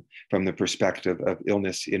realm from the perspective of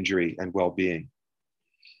illness, injury, and well-being.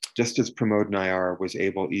 Just as Pramod Nayar was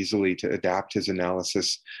able easily to adapt his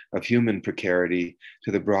analysis of human precarity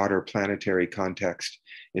to the broader planetary context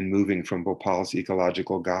in moving from Bhopal's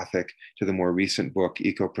ecological Gothic to the more recent book,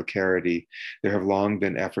 Ecoprecarity, there have long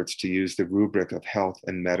been efforts to use the rubric of health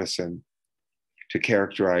and medicine to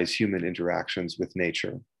characterize human interactions with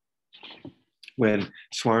nature. When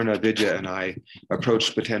Swarna, Vidya, and I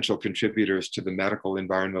approached potential contributors to the Medical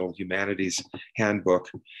Environmental Humanities Handbook,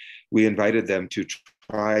 we invited them to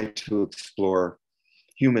try to explore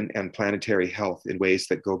human and planetary health in ways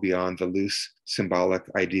that go beyond the loose symbolic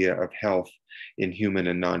idea of health in human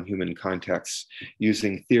and non-human contexts,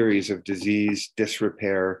 using theories of disease,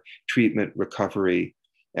 disrepair, treatment, recovery,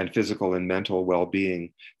 and physical and mental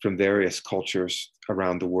well-being from various cultures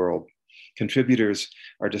around the world. Contributors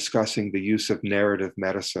are discussing the use of narrative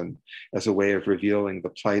medicine as a way of revealing the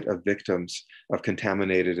plight of victims of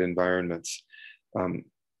contaminated environments. And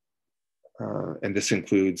this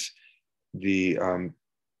includes the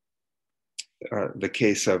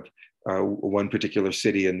case of one particular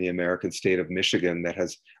city in the American state of Michigan that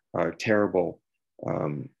has terrible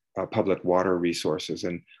public water resources,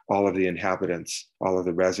 and all of the inhabitants, all of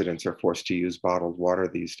the residents are forced to use bottled water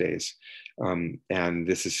these days. And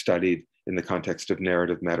this is studied in the context of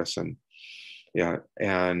narrative medicine. Yeah,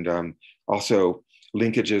 and also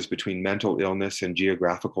linkages between mental illness and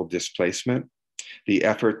geographical displacement, the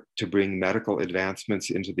effort to bring medical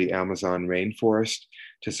advancements into the Amazon rainforest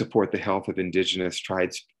to support the health of indigenous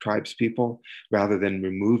tribes people, rather than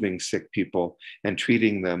removing sick people and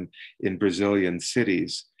treating them in Brazilian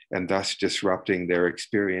cities, and thus disrupting their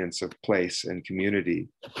experience of place and community,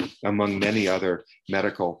 among many other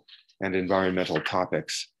medical and environmental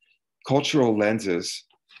topics. Cultural lenses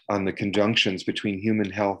on the conjunctions between human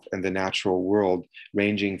health and the natural world,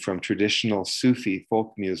 ranging from traditional Sufi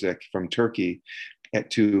folk music from Turkey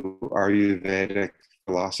to Ayurvedic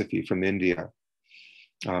philosophy from India,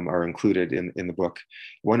 are included in the book.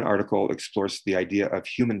 One article explores the idea of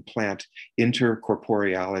human-plant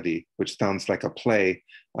intercorporeality, which sounds like a play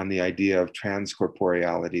on the idea of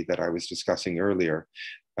transcorporeality that I was discussing earlier.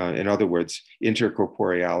 In other words,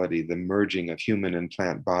 intercorporeality, the merging of human and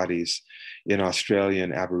plant bodies in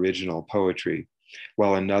Australian Aboriginal poetry,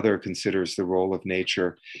 while another considers the role of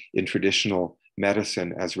nature in traditional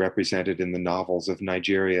medicine as represented in the novels of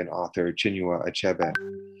Nigerian author Chinua Achebe.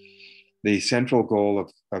 The central goal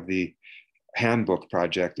of the handbook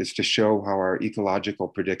project is to show how our ecological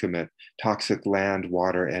predicament, toxic land,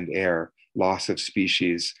 water, and air, loss of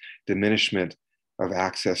species, diminishment of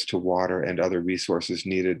access to water and other resources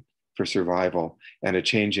needed for survival, and a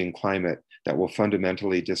changing climate that will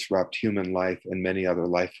fundamentally disrupt human life and many other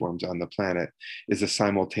life forms on the planet, is a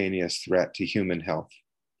simultaneous threat to human health.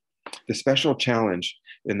 The special challenge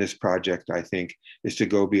in this project, I think, is to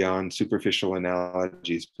go beyond superficial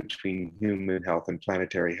analogies between human health and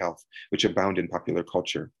planetary health, which abound in popular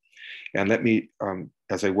culture. And let me,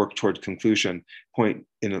 as I work toward conclusion, point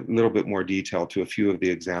in a little bit more detail to a few of the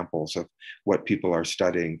examples of what people are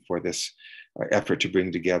studying for this effort to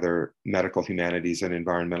bring together medical humanities and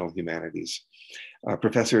environmental humanities.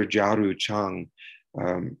 Professor Jiaru Chang,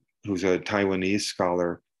 who's a Taiwanese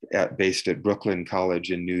scholar based at Brooklyn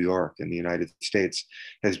College in New York in the United States,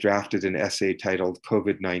 has drafted an essay titled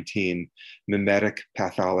COVID-19, Mimetic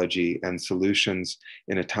Pathology and Solutions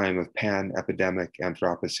in a Time of Pan-Epidemic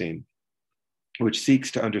Anthropocene, which seeks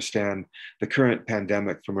to understand the current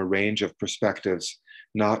pandemic from a range of perspectives,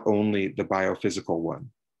 not only the biophysical one.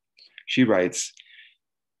 She writes,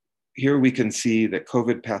 here we can see that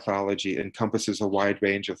COVID pathology encompasses a wide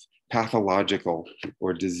range of pathological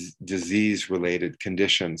or disease-related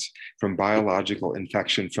conditions, from biological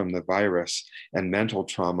infection from the virus and mental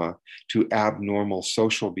trauma to abnormal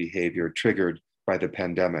social behavior triggered by the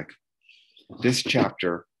pandemic. This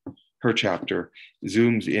chapter, her chapter,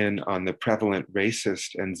 zooms in on the prevalent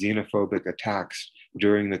racist and xenophobic attacks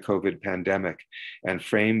during the COVID pandemic and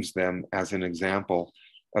frames them as an example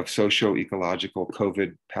of socio-ecological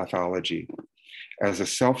COVID pathology. As a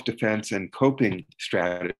self-defense and coping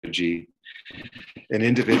strategy, an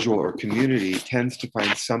individual or community tends to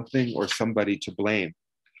find something or somebody to blame,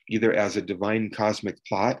 either as a divine cosmic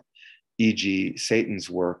plot, e.g. Satan's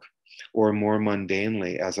work, or more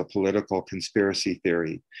mundanely as a political conspiracy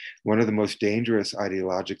theory. One of the most dangerous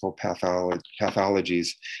ideological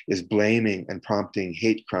pathologies is blaming and prompting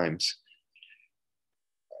hate crimes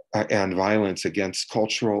and violence against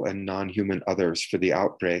cultural and non-human others for the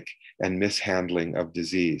outbreak and mishandling of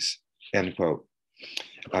disease, end quote.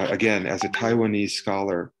 Again, as a Taiwanese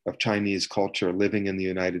scholar of Chinese culture living in the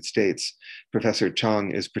United States, Professor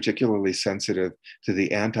Chang is particularly sensitive to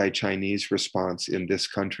the anti-Chinese response in this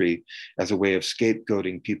country as a way of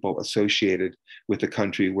scapegoating people associated with the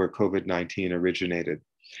country where COVID-19 originated.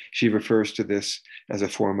 She refers to this as a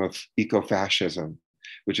form of ecofascism,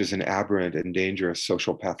 which is an aberrant and dangerous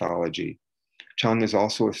social pathology. Chang is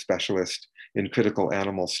also a specialist in critical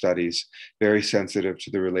animal studies, very sensitive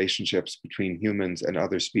to the relationships between humans and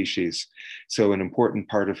other species. So an important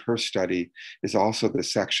part of her study is also the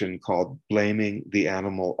section called Blaming the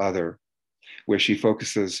Animal Other, where she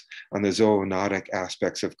focuses on the zoonotic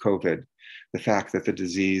aspects of COVID, the fact that the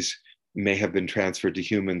disease may have been transferred to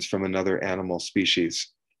humans from another animal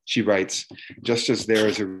species. She writes, just as there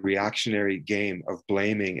is a reactionary game of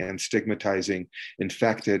blaming and stigmatizing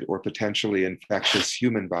infected or potentially infectious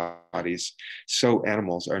human bodies, so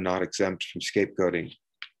animals are not exempt from scapegoating.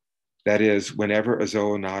 That is, whenever a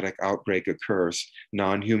zoonotic outbreak occurs,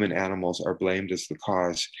 non-human animals are blamed as the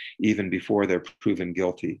cause, even before they're proven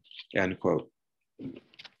guilty, end quote.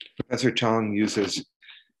 Professor Chang uses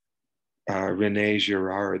René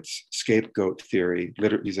Girard's scapegoat theory.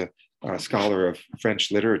 He's a scholar of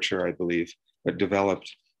French literature, I believe, but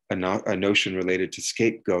developed a notion related to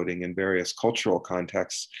scapegoating in various cultural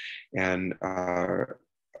contexts. And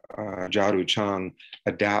Jiaru Chang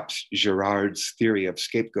adapts Girard's theory of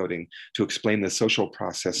scapegoating to explain the social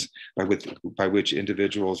process by which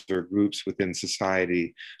individuals or groups within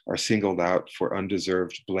society are singled out for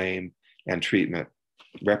undeserved blame and treatment,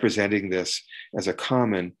 representing this as a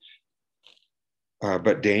common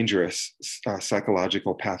but dangerous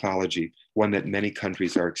psychological pathology, one that many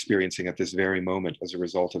countries are experiencing at this very moment as a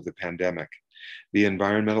result of the pandemic. The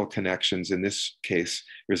environmental connections in this case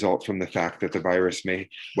result from the fact that the virus may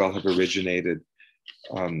well have originated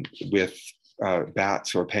with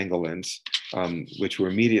bats or pangolins, which were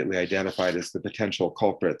immediately identified as the potential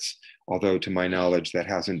culprits, although to my knowledge that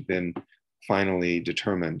hasn't been finally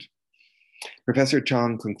determined. Professor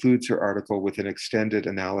Chang concludes her article with an extended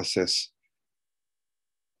analysis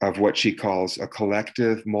of what she calls a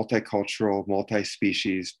collective, multicultural,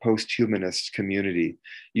 multi-species, post-humanist community,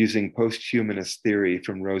 using post-humanist theory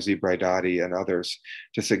from Rosie Braidotti and others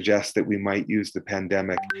to suggest that we might use the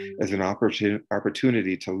pandemic as an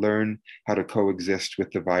opportunity to learn how to coexist with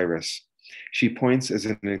the virus. She points as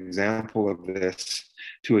an example of this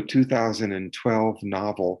to a 2012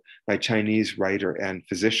 novel by Chinese writer and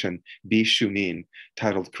physician Bi Shumin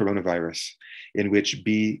titled Coronavirus, in which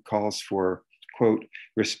Bi calls for, quote,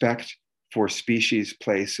 respect for species'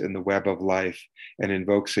 place in the web of life and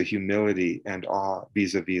invokes a humility and awe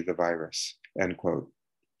vis-a-vis the virus, end quote.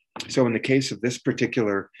 So in the case of this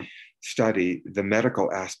particular study, the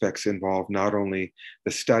medical aspects involve not only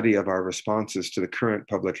the study of our responses to the current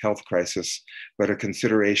public health crisis, but a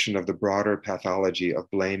consideration of the broader pathology of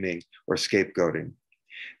blaming or scapegoating.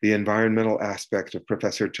 The environmental aspect of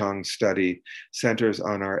Professor Chang's study centers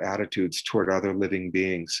on our attitudes toward other living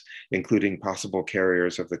beings, including possible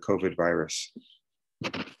carriers of the COVID virus.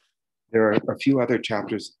 There are a few other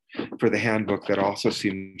chapters for the handbook that also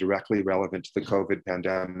seem directly relevant to the COVID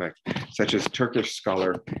pandemic, such as Turkish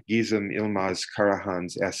scholar Gizem Ilmaz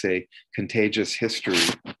Karahan's essay, Contagious History,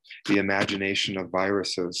 The Imagination of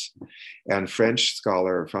Viruses, and French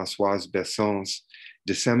scholar Françoise Besson's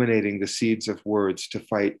Disseminating the Seeds of Words to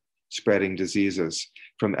Fight Spreading Diseases,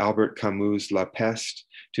 from Albert Camus' La Peste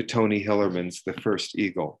to Tony Hillerman's The First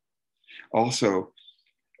Eagle. Also,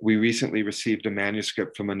 we recently received a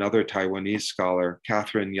manuscript from another Taiwanese scholar,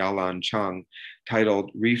 Catherine Yalan Chang, titled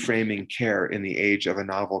Reframing Care in the Age of a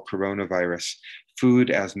Novel Coronavirus, Food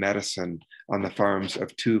as Medicine on the Farms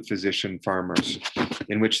of Two Physician Farmers,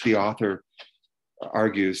 in which the author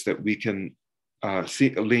argues that we can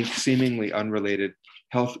link seemingly unrelated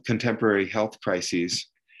contemporary health crises,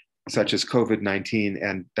 such as COVID-19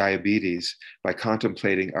 and diabetes, by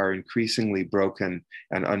contemplating our increasingly broken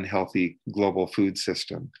and unhealthy global food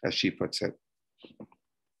system, as she puts it.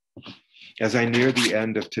 As I near the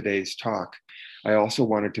end of today's talk, I also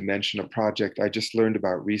wanted to mention a project I just learned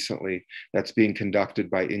about recently that's being conducted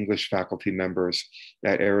by English faculty members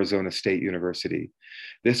at Arizona State University.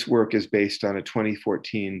 This work is based on a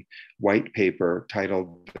 2014 white paper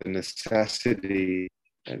titled The Necessity,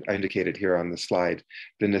 I indicated here on the slide,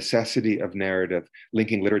 The Necessity of Narrative,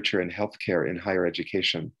 Linking Literature and Healthcare in Higher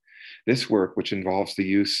Education. This work, which involves the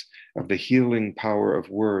use of the healing power of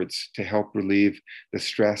words to help relieve the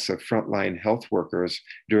stress of frontline health workers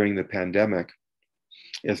during the pandemic,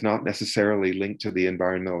 is not necessarily linked to the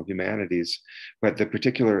environmental humanities, but the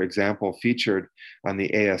particular example featured on the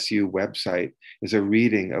ASU website is a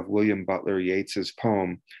reading of William Butler Yeats's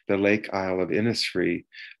poem, The Lake Isle of Innisfree,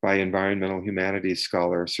 by environmental humanities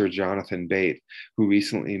scholar Sir Jonathan Bate, who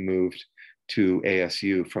recently moved to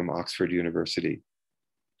ASU from Oxford University.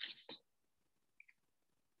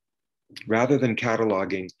 Rather than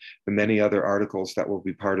cataloging the many other articles that will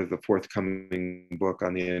be part of the forthcoming book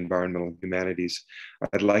on the environmental humanities,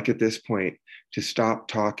 I'd like at this point to stop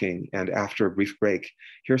talking and, after a brief break,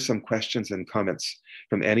 hear some questions and comments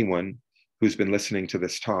from anyone who's been listening to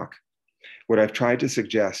this talk. What I've tried to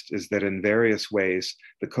suggest is that in various ways,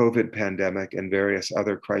 the COVID pandemic and various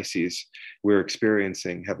other crises we're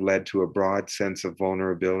experiencing have led to a broad sense of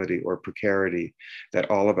vulnerability or precarity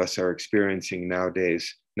that all of us are experiencing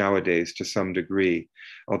nowadays to some degree,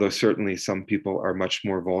 although certainly some people are much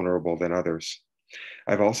more vulnerable than others.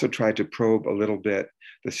 I've also tried to probe a little bit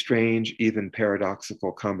the strange, even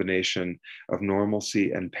paradoxical combination of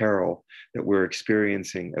normalcy and peril that we're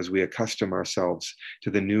experiencing as we accustom ourselves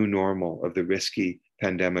to the new normal of the risky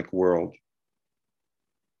pandemic world.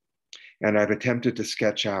 And I've attempted to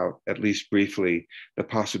sketch out, at least briefly, the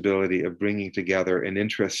possibility of bringing together an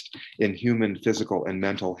interest in human physical and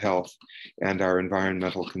mental health and our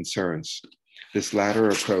environmental concerns. This latter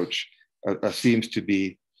approach seems to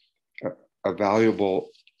be a valuable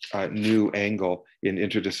new angle in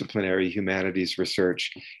interdisciplinary humanities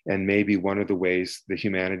research, and maybe one of the ways the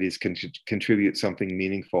humanities can contribute something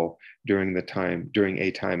meaningful during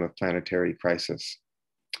a time of planetary crisis.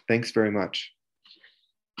 Thanks very much.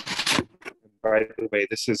 By the way,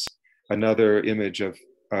 this is another image of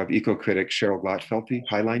eco-critic Cheryl Glattfelty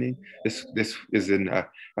highlighting. This is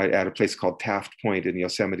at a place called Taft Point in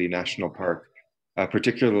Yosemite National Park. A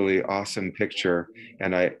particularly awesome picture,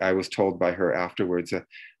 and I was told by her afterwards,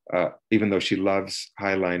 even though she loves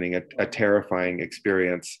highlighting, a terrifying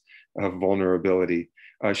experience of vulnerability.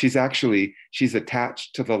 She's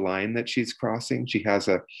attached to the line that she's crossing. She has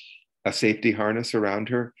a safety harness around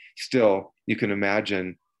her. Still, you can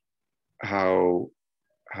imagine how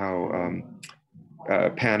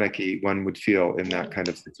panicky one would feel in that kind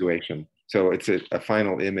of situation. So it's a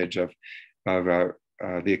final image of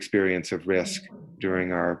the experience of risk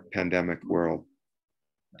during our pandemic world.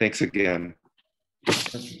 Thanks again.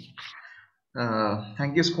 Thank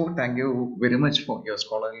you, Scott. Thank you very much for your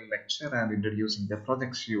scholarly lecture and introducing the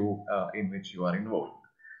projects in which you are involved.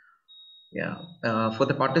 Yeah. For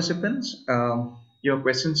the participants, your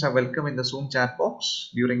questions are welcome in the Zoom chat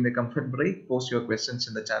box. During the comfort break, post your questions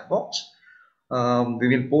in the chat box. We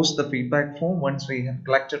will post the feedback form once we have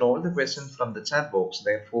collected all the questions from the chat box.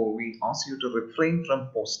 Therefore, we ask you to refrain from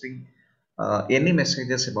posting any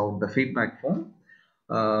messages about the feedback form.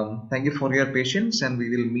 Thank you for your patience, and we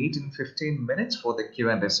will meet in 15 minutes for the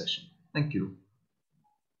Q&A session. Thank you.